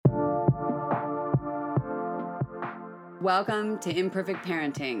Welcome to Imperfect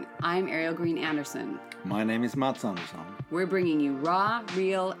Parenting. I'm Ariel Green Anderson. My name is Mats Anderson. We're bringing you raw,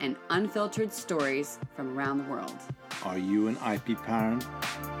 real, and unfiltered stories from around the world. Are you an IP parent?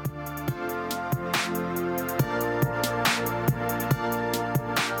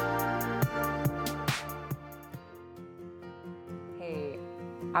 Hey,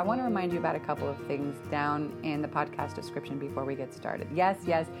 I want to remind you about a couple of things down in the podcast description before we get started. Yes,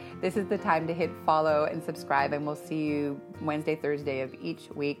 this is the time to hit follow and subscribe, and we'll see you Wednesday, Thursday of each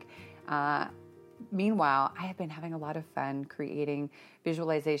week. Meanwhile, I have been having a lot of fun creating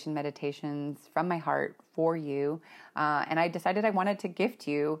visualization meditations from my heart for you. And I decided I wanted to gift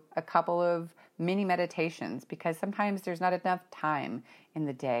you a couple of mini meditations because sometimes there's not enough time in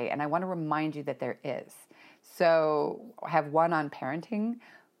the day. And I want to remind you that there is. So I have one on parenting,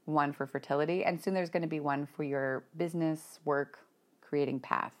 one for fertility, and soon there's going to be one for your business, work, creating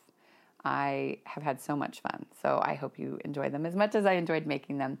path. I have had so much fun, so I hope you enjoy them as much as I enjoyed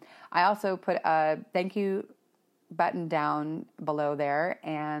making them. I also put a thank you button down below there,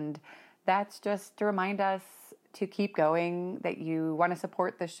 and that's just to remind us to keep going, that you want to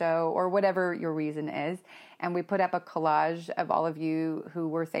support the show or whatever your reason is. And we put up a collage of all of you who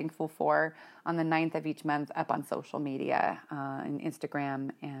we're thankful for on the 9th of each month up on social media, and Instagram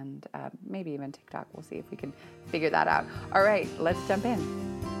and maybe even TikTok. We'll see if we can figure that out. All right, let's jump in.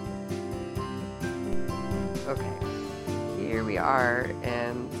 Okay, here we are,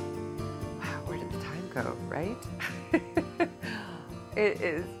 and wow, where did the time go, right? It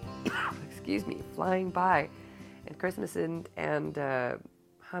is, excuse me, flying by. And Christmas and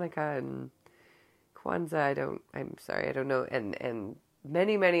Hanukkah and Kwanzaa, I don't know, and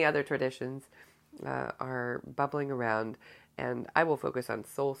many other traditions are bubbling around, and I will focus on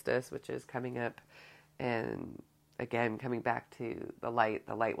solstice, which is coming up, and again, coming back to the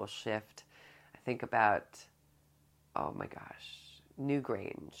light will shift. I think about, oh my gosh,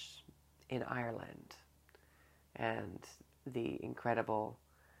 Newgrange in Ireland and the incredible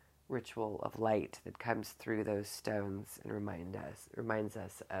ritual of light that comes through those stones and reminds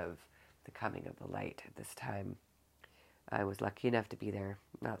us of the coming of the light at this time. I was lucky enough to be there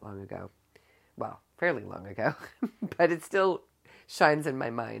not long ago. Well, fairly long ago, but it still shines in my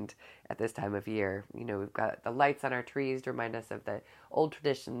mind at this time of year. You know, we've got the lights on our trees to remind us of the old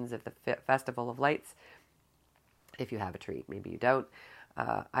traditions of the Festival of Lights. If you have a tree, maybe you don't.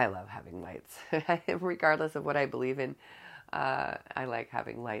 I love having lights, regardless of what I believe in. I like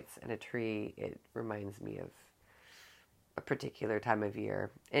having lights and a tree. It reminds me of a particular time of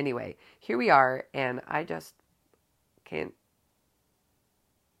year. Anyway, here we are, and I just can't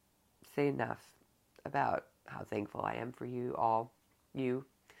say enough about how thankful I am for you all, you,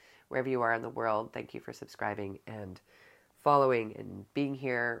 wherever you are in the world. Thank you for subscribing and following and being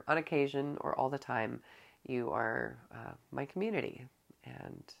here on occasion or all the time. You are my community,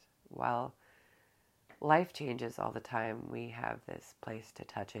 and while life changes all the time, we have this place to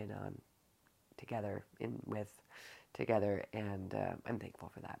touch in on together, and I'm thankful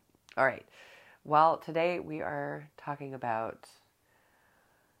for that. All right. Well, today we are talking about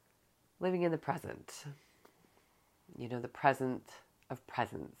living in the present. You know, the present of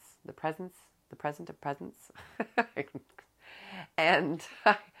presence. The present of presence. And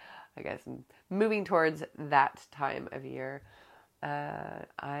I guess moving towards that time of year,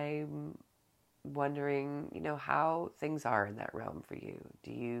 I'm wondering, you know, how things are in that realm for you.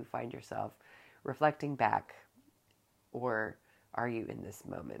 Do you find yourself reflecting back, or are you in this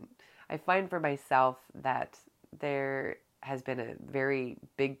moment? I find for myself that there has been a very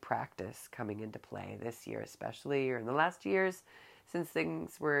big practice coming into play this year, especially, or in the last years, since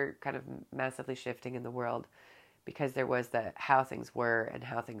things were kind of massively shifting in the world, because there was the how things were and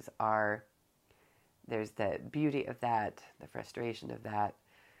how things are. There's the beauty of that, the frustration of that,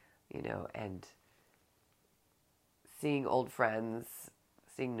 you know, and seeing old friends,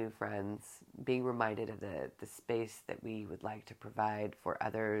 seeing new friends, being reminded of the space that we would like to provide for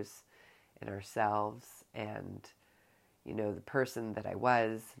others and ourselves, and, you know, the person that I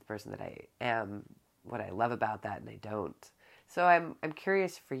was, the person that I am, what I love about that and I don't. So I'm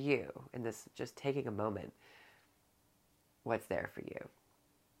curious for you in this, just taking a moment, what's there for you?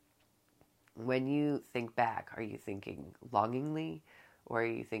 When you think back, are you thinking longingly, or are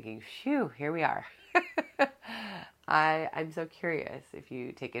you thinking, phew, here we are? I'm so curious if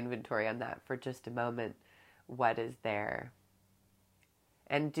you take inventory on that for just a moment. What is there?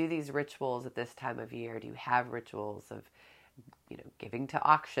 And do these rituals at this time of year, do you have rituals of, you know, giving to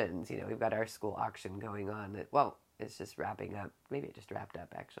auctions? You know, we've got our school auction going on. It's just wrapping up. Maybe it just wrapped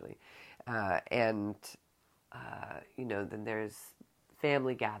up, actually. You know, then there's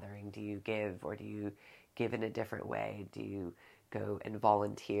family gathering. Do you give, or do you give in a different way? Do you go and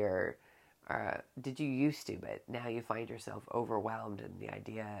volunteer? Did you used to, but now you find yourself overwhelmed, and the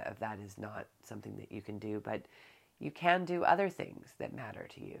idea of that is not something that you can do, but you can do other things that matter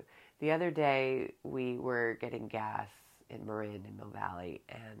to you. The other day, we were getting gas in Marin in Mill Valley,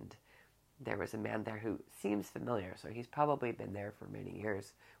 and there was a man there who seems familiar, so he's probably been there for many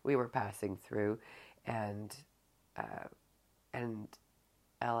years. We were passing through, and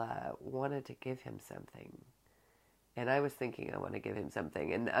Ella wanted to give him something. And I was thinking I want to give him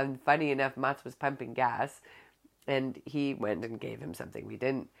something. And funny enough, Mats was pumping gas, and he went and gave him something. We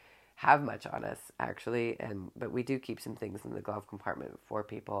didn't have much on us, actually, but we do keep some things in the glove compartment for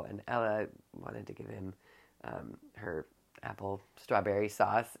people. And Ella wanted to give him her apple strawberry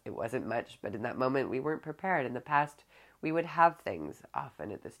sauce. It wasn't much, but in that moment, we weren't prepared. In the past, we would have things often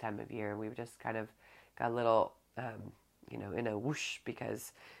at this time of year, and we just kind of got a little, in a whoosh,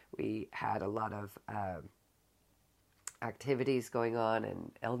 because we had a lot of activities going on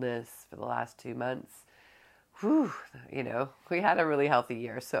and illness for the last 2 months. Whew, we had a really healthy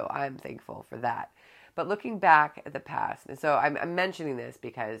year, so I'm thankful for that. But looking back at the past, and so I'm mentioning this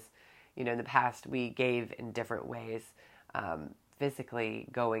because, in the past we gave in different ways, physically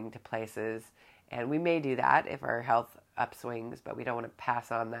going to places, and we may do that if our health upswings, but we don't want to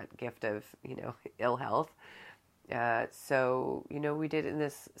pass on that gift of, ill health. So, we did it in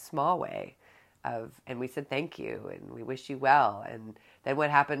this small way and we said thank you and we wish you well. And then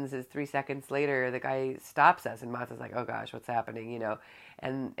what happens is 3 seconds later, the guy stops us and Mats is like, oh gosh, what's happening?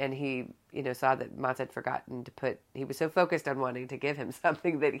 And he, saw that Mats had forgotten to he was so focused on wanting to give him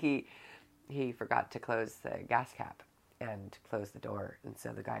something that he forgot to close the gas cap and close the door. And so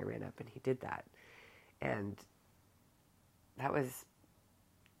the guy ran up and he did that. And that was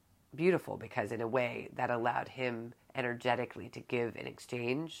beautiful because in a way that allowed him energetically to give in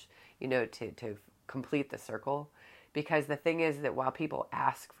exchange, to complete the circle. Because the thing is that while people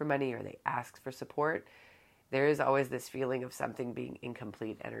ask for money or they ask for support, there is always this feeling of something being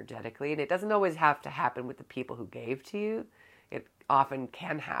incomplete energetically. And it doesn't always have to happen with the people who gave to you. It often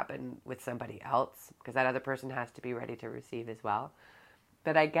can happen with somebody else because that other person has to be ready to receive as well.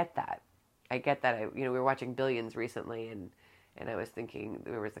 But I get that. We were watching Billions recently, and I was thinking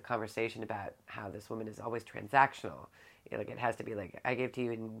there was a conversation about how this woman is always transactional. It has to be like, I gave to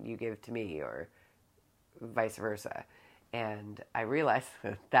you and you give to me, or vice versa. And I realized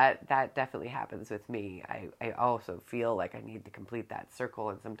that definitely happens with me. I also feel like I need to complete that circle,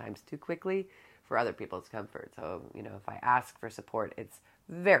 and sometimes too quickly for other people's comfort. So, if I ask for support, it's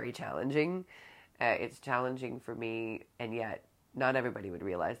very challenging. It's challenging for me, and yet not everybody would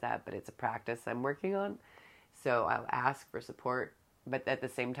realize that, but it's a practice I'm working on. So I'll ask for support, but at the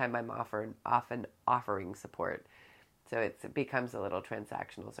same time, I'm often offering support. So it becomes a little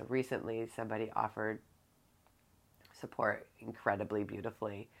transactional. So recently, somebody offered support incredibly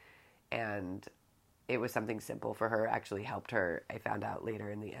beautifully, and it was something simple for her. Actually helped her. I found out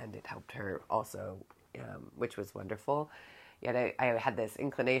later in the end, it helped her also, which was wonderful. Yet I had this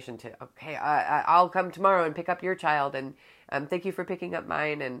inclination to, okay, I'll come tomorrow and pick up your child, and thank you for picking up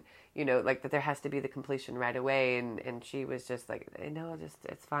mine, and like that there has to be the completion right away. And she was just like, no,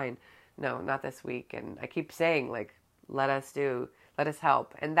 it's fine. No, not this week. And I keep saying, like, let us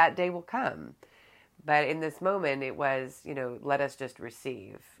help, and that day will come. But in this moment, it was, let us just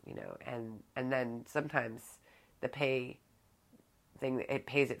receive, and then sometimes the pay thing, it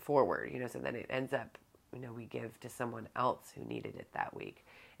pays it forward, so then it ends up, we give to someone else who needed it that week.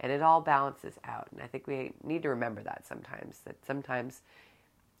 And it all balances out. And I think we need to remember that sometimes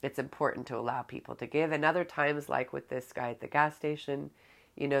it's important to allow people to give. And other times, like with this guy at the gas station,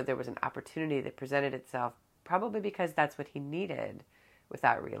 there was an opportunity that presented itself, probably because that's what he needed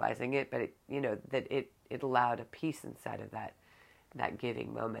without realizing it. But it allowed a peace inside of that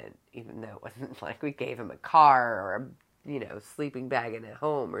giving moment, even though it wasn't like we gave him a car or a sleeping bag in a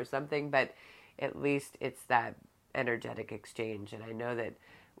home or something, but at least it's that energetic exchange. And I know that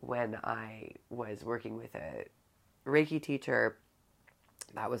when I was working with a Reiki teacher,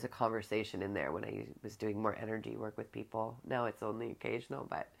 that was a conversation in there when I was doing more energy work with people. Now it's only occasional,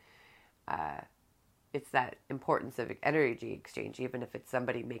 but it's that importance of energy exchange, even if it's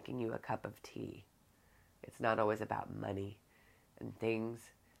somebody making you a cup of tea. It's not always about money and things,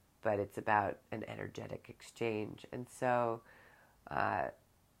 but it's about an energetic exchange. And so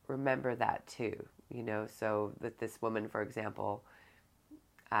remember that too, so that this woman, for example,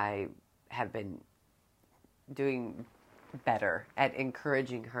 I have been doing better at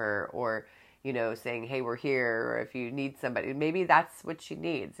encouraging her, or, saying, hey, we're here, or if you need somebody, maybe that's what she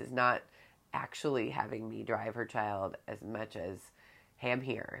needs, is not actually having me drive her child as much as, hey, I'm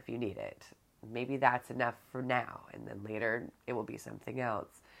here if you need it. maybe that's enough for now, and then later it will be something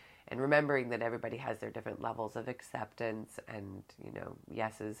else. And remembering that everybody has their different levels of acceptance and,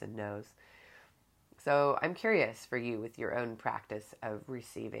 yeses and nos. So I'm curious for you with your own practice of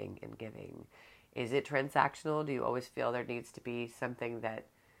receiving and giving. Is it transactional? Do you always feel there needs to be something that,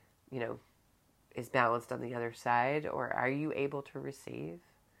 is balanced on the other side? Or are you able to receive?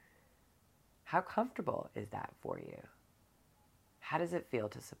 How comfortable is that for you? How does it feel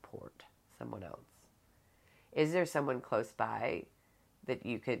to support someone else? Is there someone close by that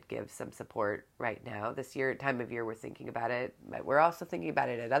you could give some support right now? This time of year, we're thinking about it, but we're also thinking about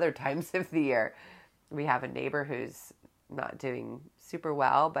it at other times of the year. We have a neighbor who's not doing super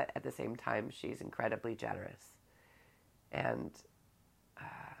well, but at the same time, she's incredibly generous. And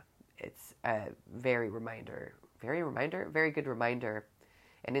it's a very good reminder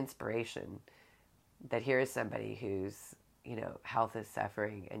and inspiration that here is somebody whose, health is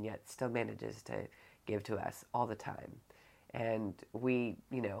suffering and yet still manages to give to us all the time. And we,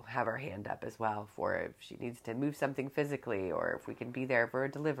 have our hand up as well for if she needs to move something physically, or if we can be there for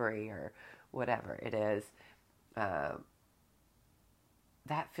a delivery or whatever it is. That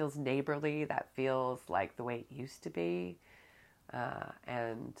feels neighborly. That feels like the way it used to be.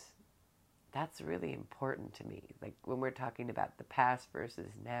 And that's really important to me. Like when we're talking about the past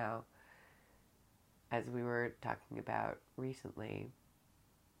versus now, as we were talking about recently,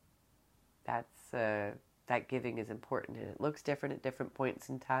 that giving is important, and it looks different at different points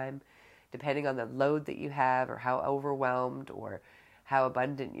in time, depending on the load that you have, or how overwhelmed or how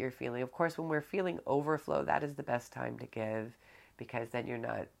abundant you're feeling. Of course, when we're feeling overflow, that is the best time to give, because then you're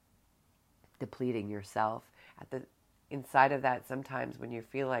not depleting yourself. Inside of that, sometimes when you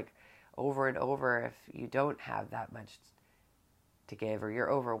feel like over and over, if you don't have that much to give, or you're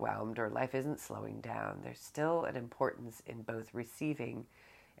overwhelmed, or life isn't slowing down, there's still an importance in both receiving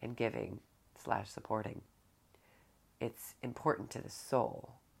and giving / supporting. It's important to the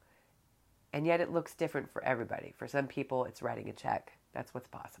soul. And yet it looks different for everybody. For some people, it's writing a check. That's what's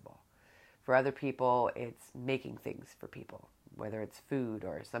possible. For other people, it's making things for people, whether it's food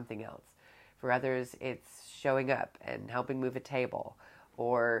or something else. For others, it's showing up and helping move a table,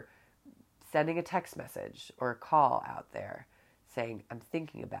 or sending a text message or a call out there saying, I'm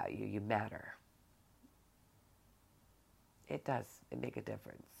thinking about you, you matter. It does. It makes a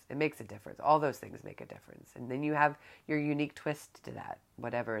difference. It makes a difference. All those things make a difference. And then you have your unique twist to that,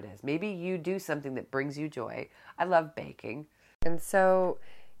 whatever it is. Maybe you do something that brings you joy. I love baking. And so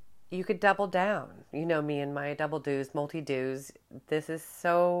you could double down. You know me and my double do's, multi-do's. This is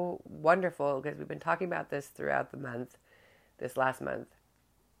so wonderful because we've been talking about this throughout the month, this last month,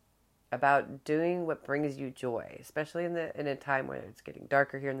 about doing what brings you joy, especially in a time when it's getting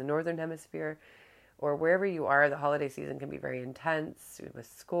darker here in the Northern Hemisphere, or wherever you are. The holiday season can be very intense with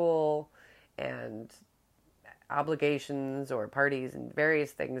school and obligations or parties and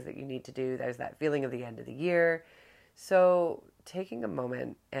various things that you need to do. There's that feeling of the end of the year. So taking a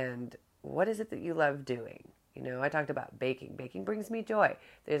moment, and what is it that you love doing? I talked about baking. Baking brings me joy.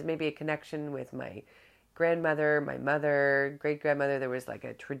 There's maybe a connection with my grandmother, my mother, great-grandmother. There was like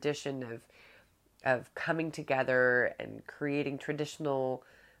a tradition of coming together and creating traditional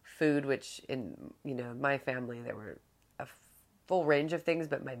food, which in, my family, there were a full range of things,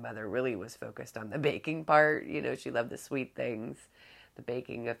 but my mother really was focused on the baking part. She loved the sweet things, the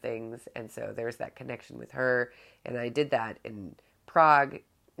baking of things. And so there's that connection with her. And I did that in Prague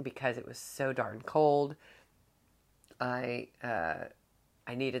because it was so darn cold.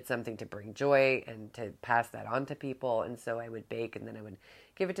 I needed something to bring joy and to pass that on to people. And so I would bake, and then I would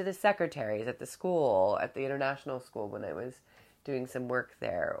give it to the secretaries at the school, at the international school when I was doing some work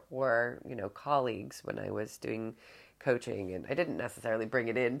there, or, colleagues when I was doing coaching. And I didn't necessarily bring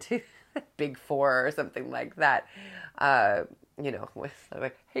it into Big Four or something like that. With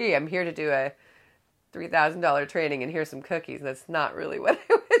like, hey, I'm here to do a $3,000 training and here's some cookies. That's not really what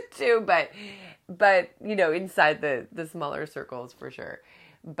I would do, but inside the smaller circles for sure.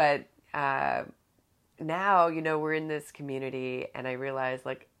 But now, we're in this community, and I realize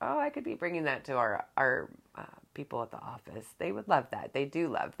I could be bringing that to our people at the office. They would love that. They do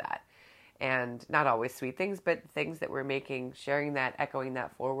love that. And not always sweet things, but things that we're making, sharing that, echoing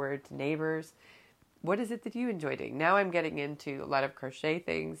that forward to neighbors. What is it that you enjoy doing? Now I'm getting into a lot of crochet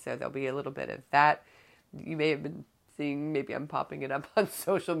things, so there'll be a little bit of that. You may have been seeing, maybe I'm popping it up on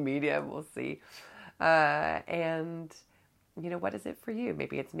social media. We'll see. And what is it for you?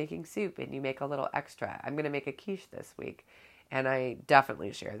 Maybe it's making soup and you make a little extra. I'm going to make a quiche this week. And I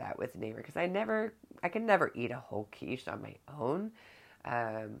definitely share that with a neighbor because I can never eat a whole quiche on my own.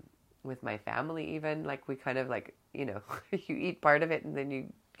 With my family even, we kind of you eat part of it and then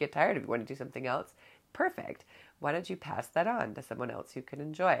you get tired, if you want to do something else, perfect. Why don't you pass that on to someone else who can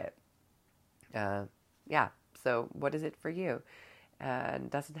enjoy it? So what is it for you?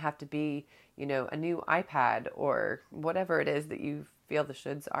 And doesn't have to be, a new iPad or whatever it is that you feel the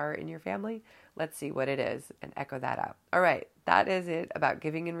shoulds are in your family. Let's see what it is and echo that out. All right, that is it about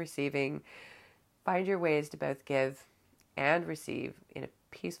giving and receiving. Find your ways to both give and receive in a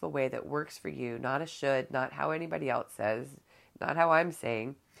peaceful way that works for you, not a should, not how anybody else says, not how I'm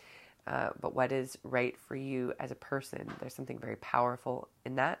saying, but what is right for you as a person. There's something very powerful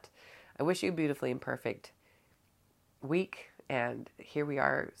in that. I wish you a beautifully imperfect week, and here we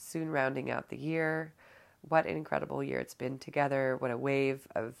are soon rounding out the year. What an incredible year it's been together. What a wave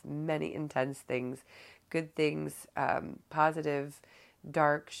of many intense things, good things, positive,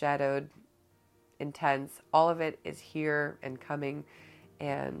 dark, shadowed, intense. All of it is here and coming,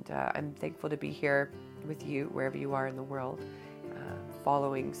 and I'm thankful to be here with you wherever you are in the world,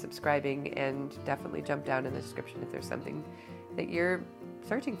 following, subscribing, and definitely jump down in the description if there's something that you're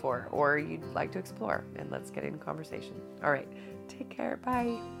searching for or you'd like to explore, and let's get in conversation. All right, take care.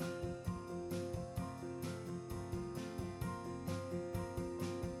 Bye.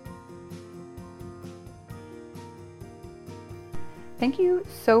 Thank you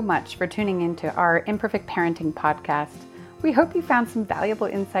so much for tuning into our Imperfect Parenting podcast. We hope you found some valuable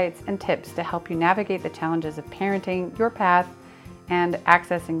insights and tips to help you navigate the challenges of parenting, your path, and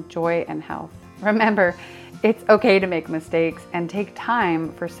accessing joy and health. Remember, it's okay to make mistakes and take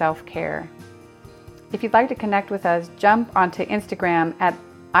time for self-care. If you'd like to connect with us, jump onto Instagram at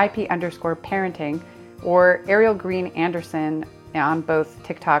IP_parenting or Ariel Green Anderson on both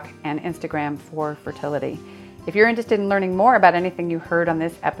TikTok and Instagram for fertility. If you're interested in learning more about anything you heard on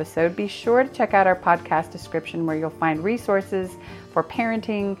this episode, be sure to check out our podcast description where you'll find resources for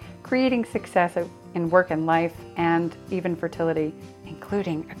parenting, creating success in work and life, and even fertility,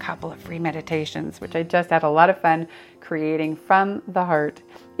 including a couple of free meditations, which I just had a lot of fun creating from the heart.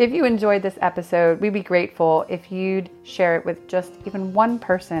 If you enjoyed this episode, we'd be grateful if you'd share it with just even one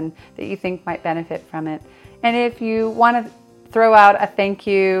person that you think might benefit from it. And if you want to throw out a thank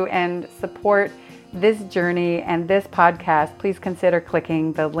you and support this journey and this podcast, please consider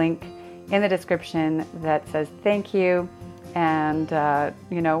clicking the link in the description that says thank you. And,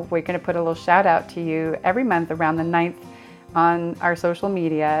 we're going to put a little shout out to you every month around the 9th on our social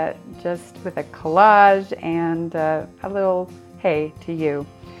media, just with a collage and a little hey to you.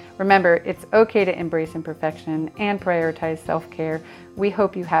 Remember, it's okay to embrace imperfection and prioritize self-care. We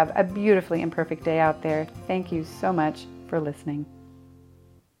hope you have a beautifully imperfect day out there. Thank you so much for listening.